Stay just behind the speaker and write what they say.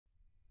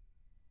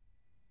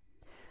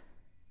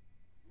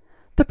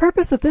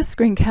purpose of this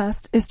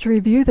screencast is to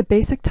review the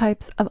basic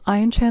types of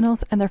ion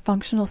channels and their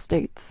functional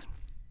states.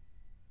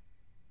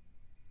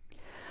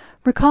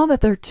 Recall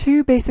that there are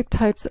two basic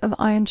types of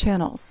ion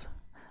channels: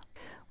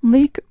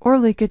 leak or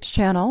leakage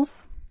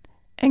channels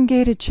and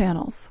gated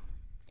channels.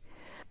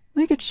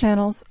 Leakage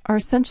channels are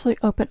essentially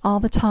open all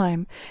the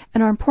time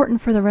and are important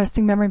for the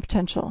resting membrane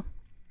potential.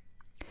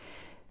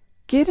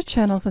 Gated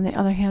channels, on the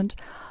other hand,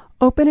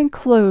 open and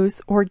close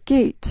or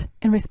gate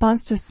in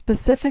response to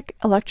specific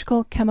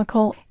electrical,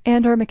 chemical,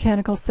 and/or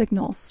mechanical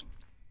signals.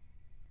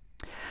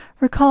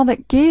 Recall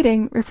that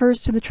gating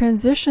refers to the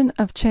transition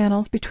of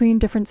channels between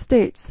different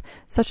states,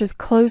 such as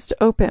closed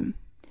to open.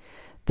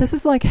 This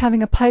is like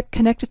having a pipe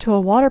connected to a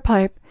water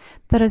pipe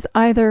that is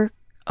either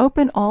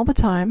open all the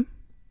time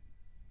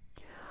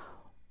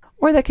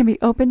or that can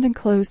be opened and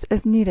closed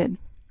as needed.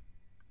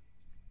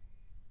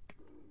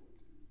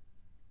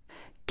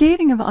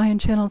 Gating of ion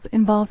channels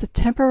involves a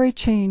temporary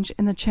change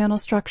in the channel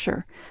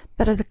structure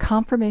that is a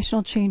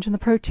conformational change in the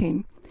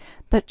protein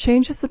that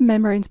changes the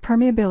membrane's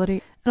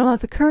permeability and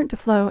allows a current to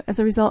flow as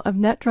a result of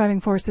net driving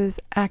forces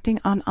acting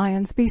on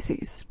ion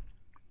species.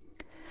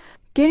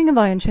 Gating of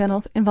ion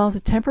channels involves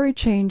a temporary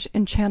change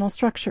in channel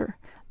structure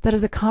that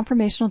is a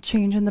conformational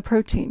change in the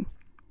protein.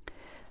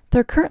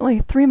 There are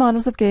currently 3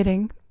 models of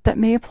gating that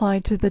may apply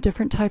to the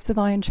different types of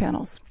ion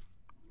channels.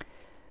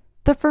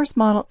 The first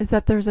model is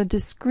that there's a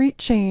discrete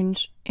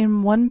change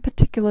in one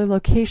particular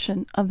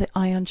location of the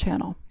ion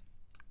channel.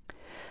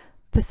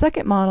 The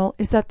second model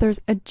is that there's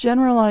a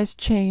generalized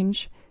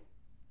change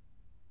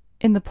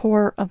in the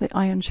pore of the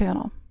ion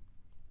channel.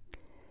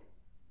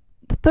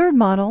 The third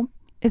model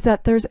is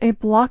that there's a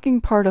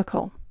blocking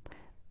particle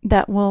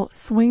that will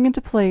swing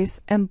into place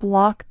and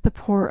block the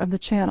pore of the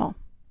channel.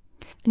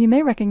 And you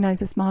may recognize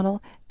this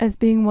model as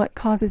being what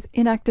causes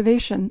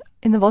inactivation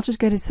in the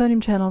voltage-gated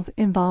sodium channels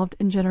involved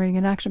in generating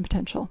an action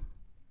potential.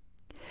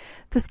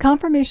 This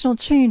conformational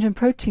change in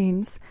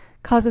proteins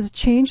causes a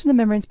change in the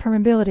membrane's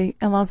permeability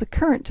and allows a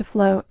current to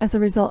flow as a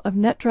result of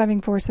net driving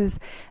forces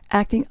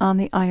acting on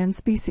the ion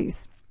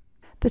species.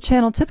 The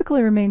channel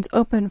typically remains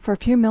open for a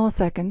few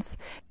milliseconds,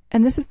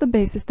 and this is the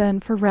basis then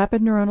for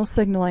rapid neuronal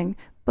signaling,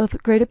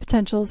 both graded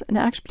potentials and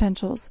action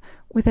potentials,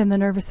 within the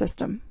nervous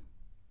system.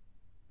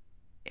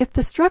 If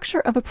the structure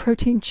of a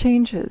protein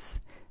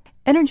changes,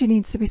 energy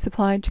needs to be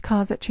supplied to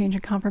cause that change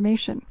in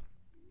conformation.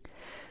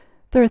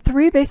 There are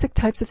 3 basic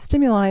types of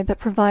stimuli that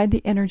provide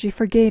the energy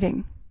for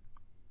gating.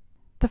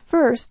 The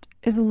first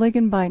is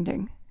ligand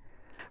binding.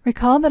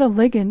 Recall that a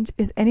ligand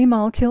is any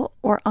molecule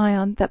or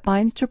ion that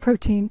binds to a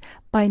protein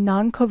by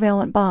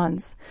non-covalent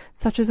bonds,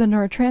 such as a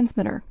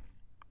neurotransmitter.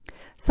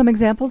 Some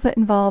examples that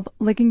involve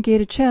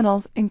ligand-gated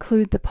channels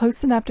include the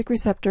postsynaptic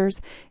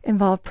receptors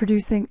involved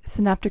producing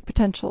synaptic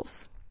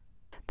potentials.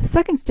 The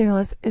second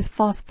stimulus is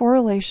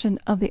phosphorylation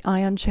of the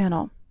ion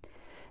channel.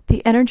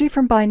 The energy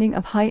from binding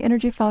of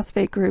high-energy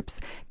phosphate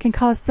groups can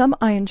cause some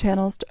ion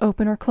channels to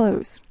open or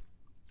close.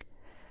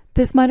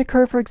 This might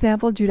occur, for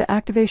example, due to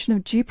activation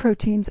of G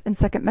proteins and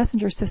second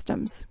messenger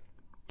systems.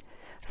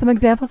 Some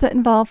examples that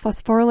involve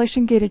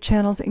phosphorylation-gated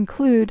channels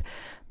include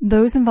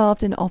those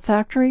involved in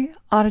olfactory,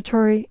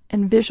 auditory,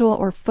 and visual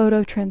or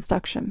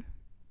phototransduction.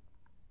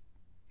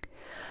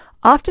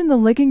 Often the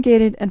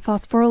ligand-gated and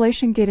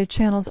phosphorylation-gated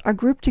channels are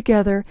grouped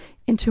together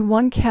into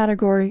one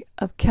category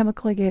of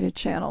chemically gated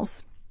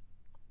channels.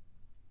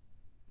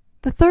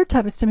 The third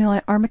type of stimuli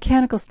are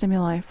mechanical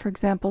stimuli, for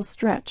example,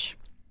 stretch.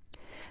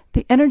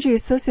 The energy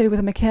associated with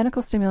a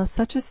mechanical stimulus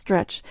such as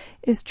stretch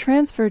is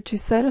transferred to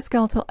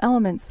cytoskeletal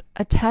elements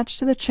attached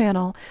to the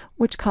channel,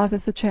 which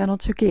causes the channel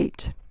to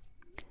gate.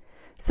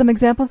 Some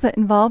examples that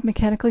involve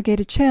mechanically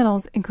gated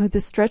channels include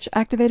the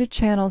stretch-activated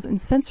channels in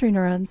sensory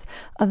neurons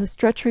of the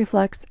stretch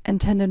reflex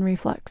and tendon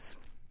reflex.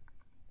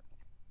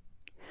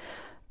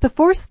 The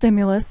fourth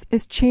stimulus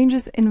is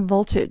changes in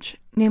voltage,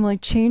 namely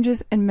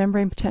changes in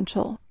membrane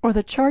potential, or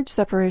the charge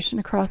separation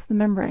across the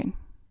membrane.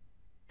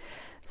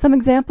 Some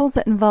examples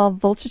that involve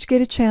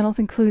voltage-gated channels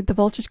include the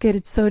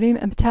voltage-gated sodium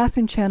and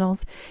potassium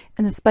channels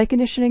in the spike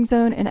initiating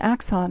zone and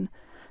axon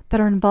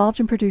that are involved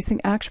in producing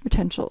action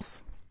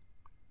potentials.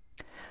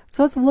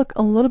 So let's look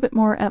a little bit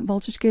more at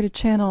voltage-gated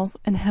channels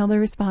and how they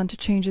respond to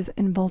changes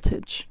in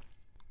voltage.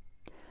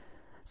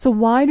 So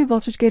why do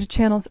voltage-gated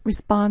channels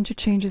respond to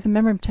changes in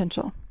membrane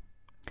potential?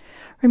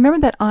 Remember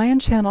that ion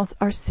channels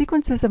are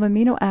sequences of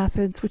amino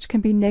acids which can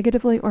be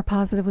negatively or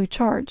positively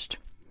charged.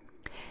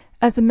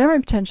 As the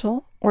membrane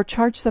potential, or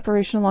charge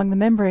separation along the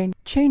membrane,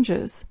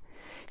 changes,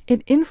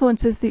 it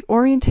influences the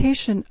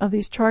orientation of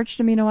these charged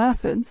amino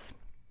acids,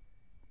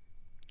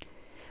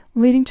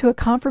 leading to a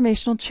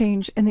conformational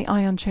change in the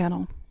ion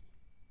channel.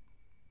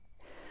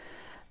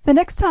 The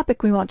next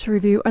topic we want to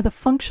review are the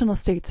functional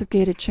states of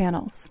gated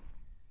channels.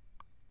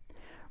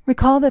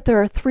 Recall that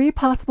there are 3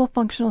 possible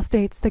functional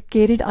states that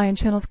gated ion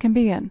channels can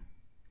be in.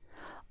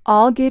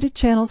 All gated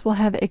channels will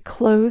have a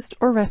closed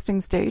or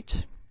resting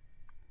state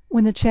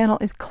when the channel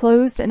is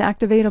closed and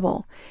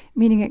activatable,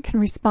 meaning it can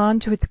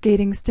respond to its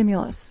gating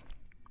stimulus.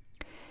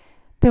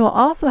 They will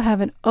also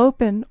have an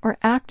open or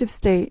active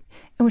state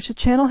in which the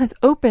channel has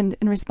opened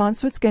in response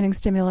to its gating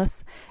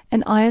stimulus,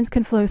 and ions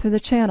can flow through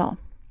the channel.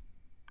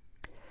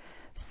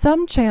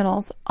 Some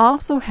channels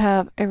also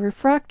have a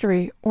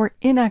refractory or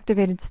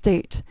inactivated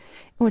state,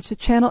 in which the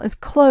channel is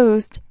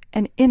closed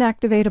and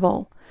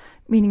inactivatable,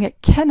 meaning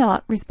it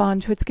cannot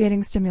respond to its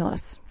gating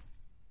stimulus.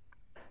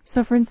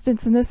 So for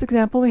instance, in this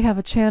example, we have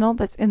a channel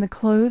that's in the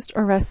closed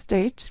or rest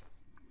state.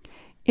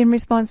 In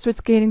response to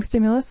its gating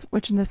stimulus,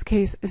 which in this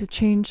case is a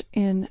change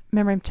in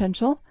membrane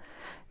potential,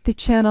 the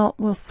channel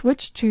will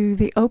switch to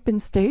the open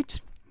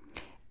state,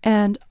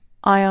 and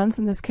ions,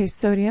 in this case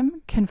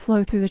sodium, can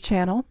flow through the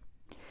channel.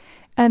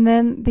 And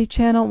then the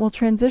channel will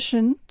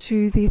transition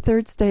to the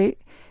third state,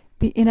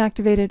 the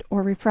inactivated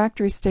or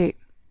refractory state.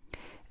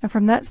 And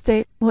from that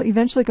state, we'll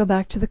eventually go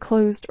back to the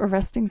closed or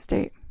resting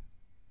state.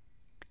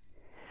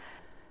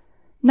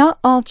 Not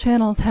all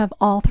channels have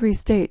all three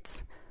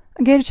states.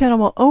 A gated channel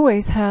will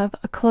always have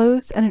a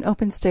closed and an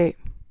open state.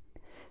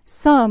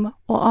 Some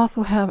will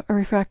also have a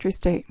refractory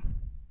state.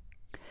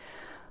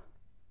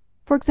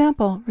 For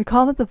example,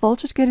 recall that the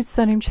voltage-gated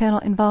sodium channel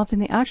involved in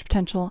the action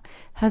potential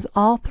has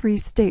all three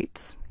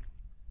states,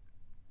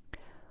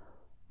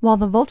 while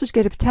the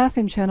voltage-gated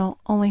potassium channel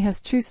only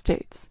has two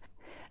states.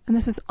 And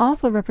this is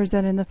also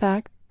represented in the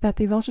fact that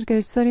the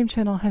voltage-gated sodium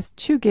channel has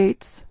two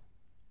gates,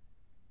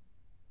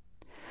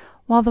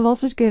 while the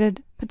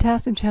voltage-gated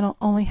potassium channel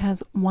only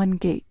has one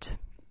gate.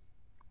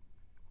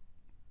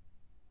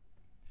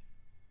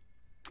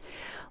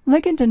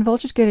 Ligand and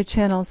voltage-gated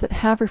channels that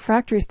have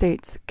refractory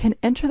states can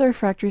enter the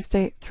refractory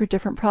state through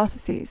different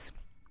processes.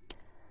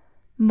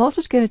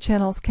 Voltage-gated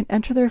channels can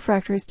enter the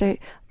refractory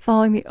state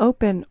following the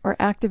open or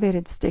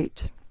activated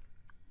state.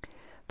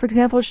 For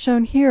example, as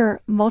shown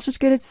here,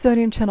 voltage-gated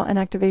sodium channel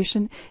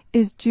inactivation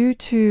is due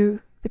to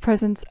the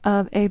presence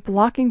of a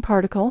blocking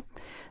particle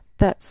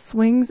that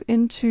swings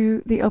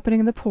into the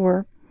opening of the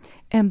pore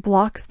and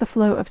blocks the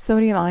flow of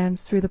sodium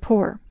ions through the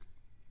pore.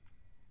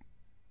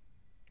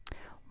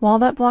 While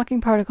that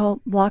blocking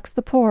particle blocks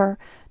the pore,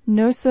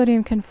 no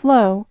sodium can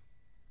flow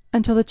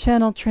until the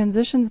channel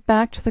transitions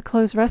back to the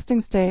closed resting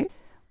state,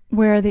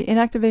 where the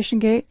inactivation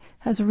gate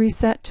has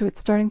reset to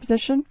its starting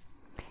position,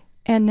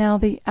 and now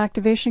the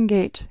activation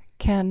gate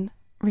can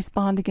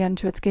respond again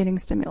to its gating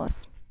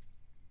stimulus.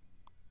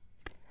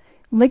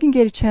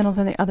 Ligand-gated channels,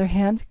 on the other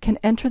hand, can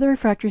enter the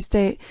refractory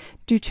state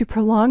due to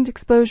prolonged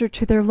exposure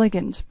to their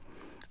ligand,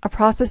 a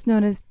process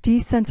known as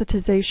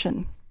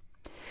desensitization.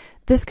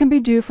 This can be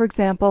due, for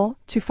example,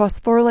 to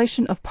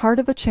phosphorylation of part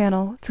of a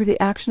channel through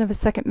the action of a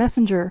second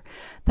messenger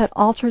that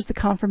alters the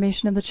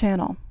conformation of the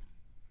channel.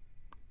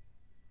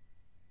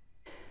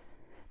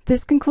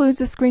 This concludes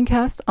the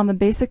screencast on the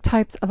basic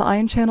types of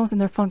ion channels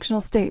and their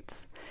functional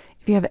states.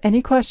 If you have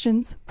any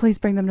questions, please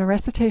bring them to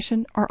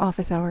recitation or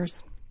office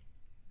hours.